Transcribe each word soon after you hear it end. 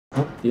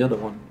the other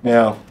one.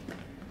 Yeah.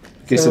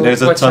 Okay, so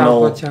there's a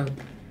tunnel. Watch out.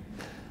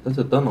 There's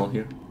a tunnel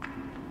here.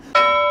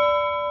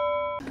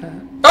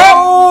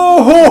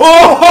 Oh!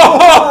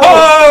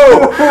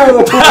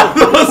 That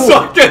was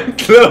fucking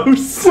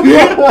close! Oh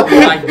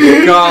my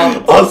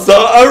god. Also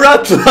a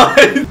red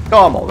light!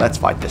 Come on, let's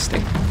fight this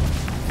thing.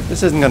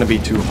 This isn't gonna be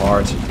too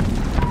hard.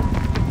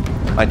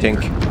 I think.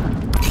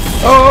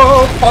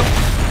 Oh, fuck!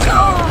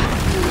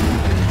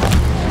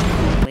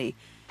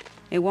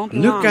 It won't be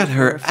Look long at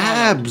her before we're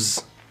followed.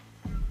 abs!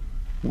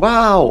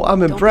 Wow,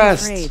 I'm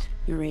impressed. Don't be afraid,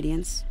 Your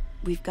Radiance.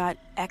 We've got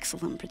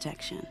excellent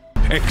protection.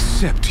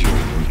 Accept your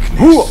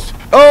weakness. Ooh.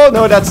 Oh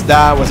no,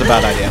 that was a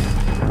bad idea.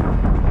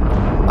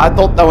 I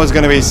thought that was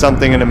gonna be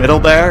something in the middle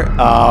there.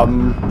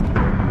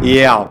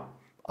 Yeah,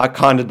 I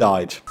kinda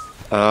died.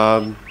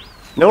 You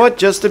know what?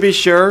 Just to be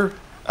sure,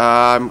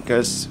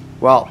 because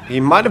well, he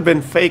might have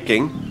been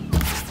faking.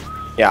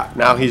 Yeah,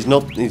 now he's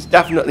not. He's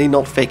definitely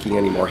not faking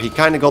anymore. He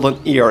kind of got an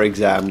ear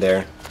exam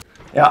there.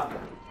 Yeah.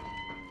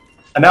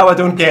 And now I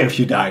don't care if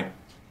you die.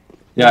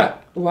 Yeah.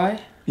 Why?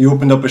 You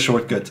opened up a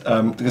shortcut.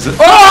 Because it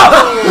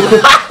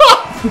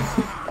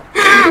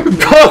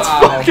God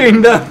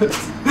fucking damn it!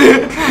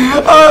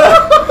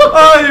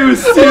 Are you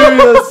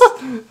serious?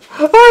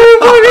 Are you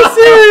fucking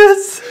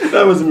serious?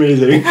 That was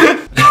amazing.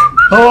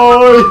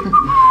 Oh!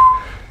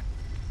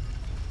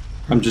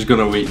 I'm just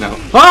gonna wait now.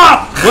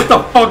 Ah! What the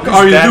fuck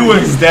are you doing?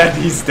 He's dead,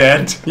 he's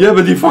dead. Yeah,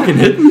 but he fucking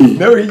hit me.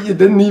 No, you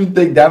didn't even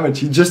take damage.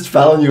 He just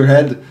fell on your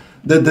head.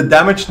 The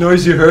damage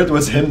noise you heard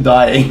was him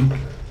dying.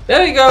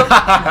 There you go.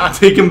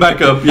 Take him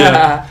back up,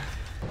 yeah.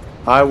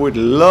 I would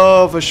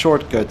love a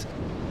shortcut.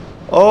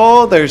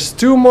 Oh, there's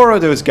 2 more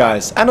of those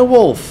guys. And a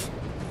wolf.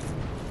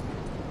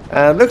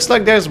 And looks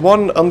like there's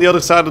one on the other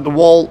side of the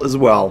wall as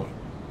well.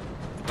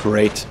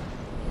 Great.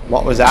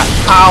 What was that?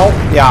 Ow!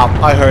 Yeah,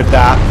 I heard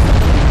that.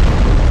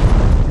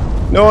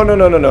 No, no,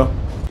 no, no, no.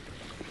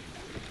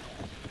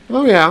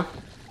 Oh, yeah.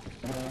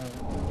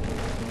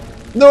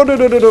 No, no,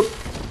 no, no, no.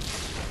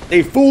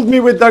 They fooled me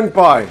with Dunk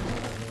Pie.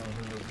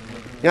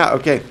 Yeah,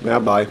 okay. Yeah,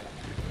 bye.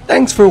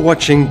 Thanks for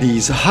watching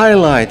these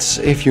highlights.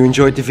 If you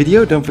enjoyed the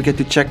video, don't forget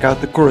to check out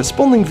the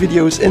corresponding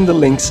videos in the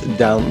links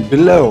down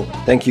below.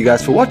 Thank you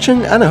guys for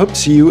watching, and I hope to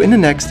see you in the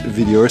next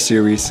video or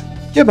series.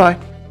 Goodbye.